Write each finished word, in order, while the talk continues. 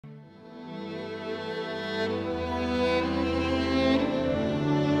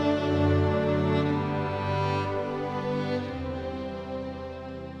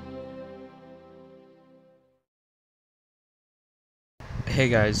Hey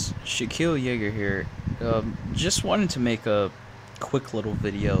guys, Shaquille Yeager here. Just wanted to make a quick little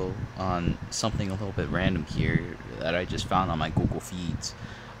video on something a little bit random here that I just found on my Google Feeds.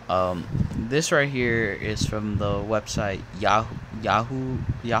 This right here is from the website Yahoo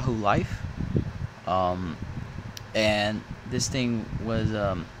Life. Um, and this thing was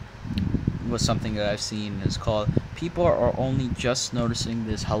something that I've seen. It's called "People are only just noticing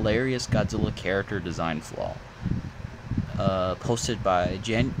this hilarious Godzilla character design flaw." Posted by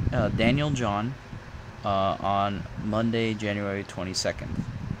Daniel John on Monday, January 22nd.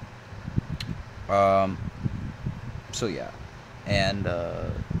 Um, so yeah, and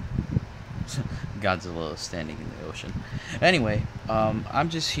Godzilla standing in the ocean. Anyway, I'm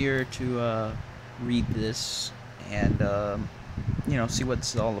just here to read this and see what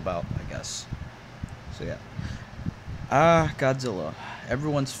it's all about, I guess. So yeah. Godzilla,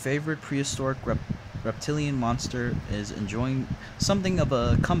 everyone's favorite prehistoric reptilian monster, is enjoying something of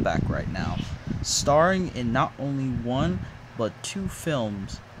a comeback right now. Starring in not only one, but two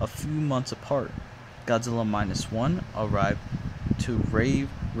films a few months apart, Godzilla Minus One arrived to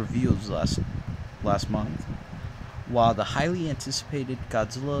rave reviews last month, while the highly anticipated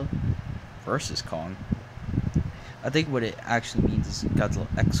Godzilla vs. Kong, I think what it actually means is Godzilla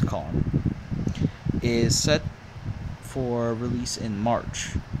X Kong, is set for release in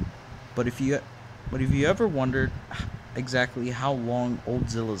March. But if you ever wondered exactly how long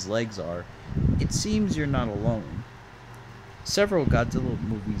Oldzilla's legs are, it seems you're not alone. Several Godzilla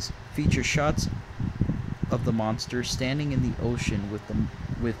movies feature shots of the monster standing in the ocean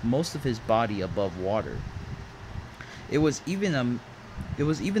with most of his body above water. It was even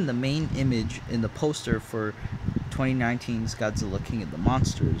the main image in the poster for 2019's Godzilla King of the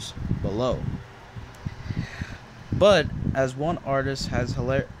Monsters below. But, as one artist has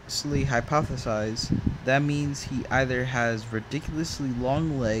hilariously hypothesized, that means he either has ridiculously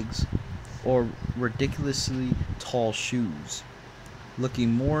long legs or ridiculously tall shoes.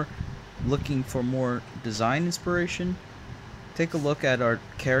 Looking for more design inspiration? Take a look at our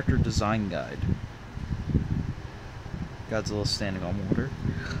character design guide. Godzilla standing on water.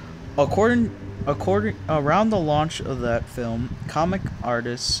 According around the launch of that film, comic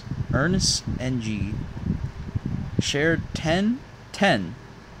artist Ernest Ng shared 10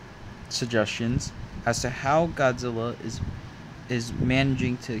 suggestions as to how Godzilla is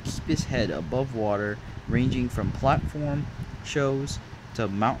managing to keep his head above water, ranging from platform shows to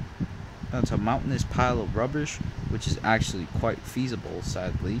mountainous pile of rubbish, which is actually quite feasible,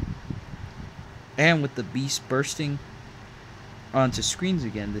 sadly. And with the beast bursting onto screens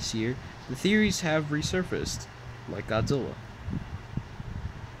again this year, the theories have resurfaced, like Godzilla.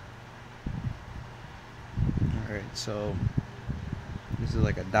 Alright, so this is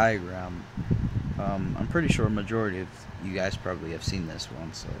like a diagram. I'm pretty sure a majority of you guys probably have seen this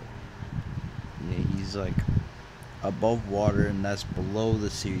one, so yeah, he's like above water, and that's below the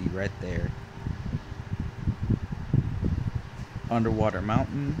sea right there. Underwater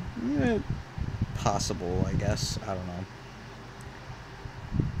mountain, possible, I guess. I don't know.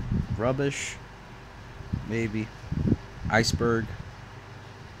 Rubbish, maybe. Iceberg,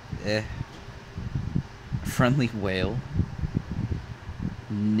 Friendly whale.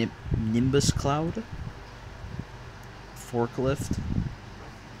 Nimbus cloud. Forklift.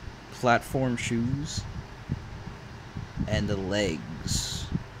 Platform shoes. And the legs.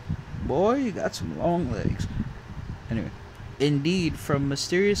 Boy, you got some long legs. Anyway. Indeed, from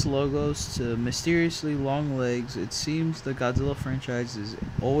mysterious logos to mysteriously long legs, it seems the Godzilla franchise is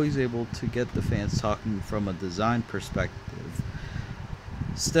always able to get the fans talking from a design perspective.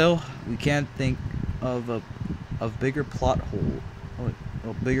 Still, we can't think of bigger plot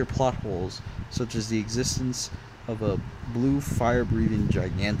holes, such as the existence of a blue fire-breathing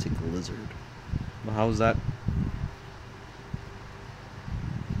gigantic lizard. Well,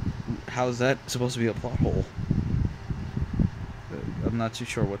 how's that supposed to be a plot hole? I'm not too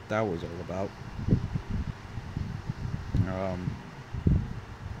sure what that was all about.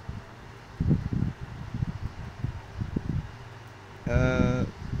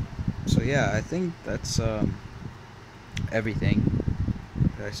 So yeah, I think that's everything,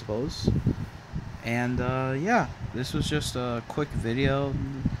 I suppose. And yeah, this was just a quick video.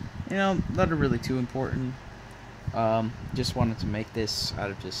 Not really too important. Just wanted to make this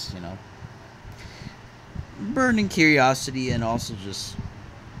out of just burning curiosity, and also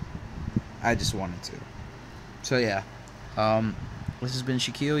I just wanted to. So yeah, this has been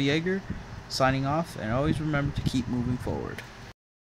Shaquille Yeager signing off, and always remember to keep moving forward.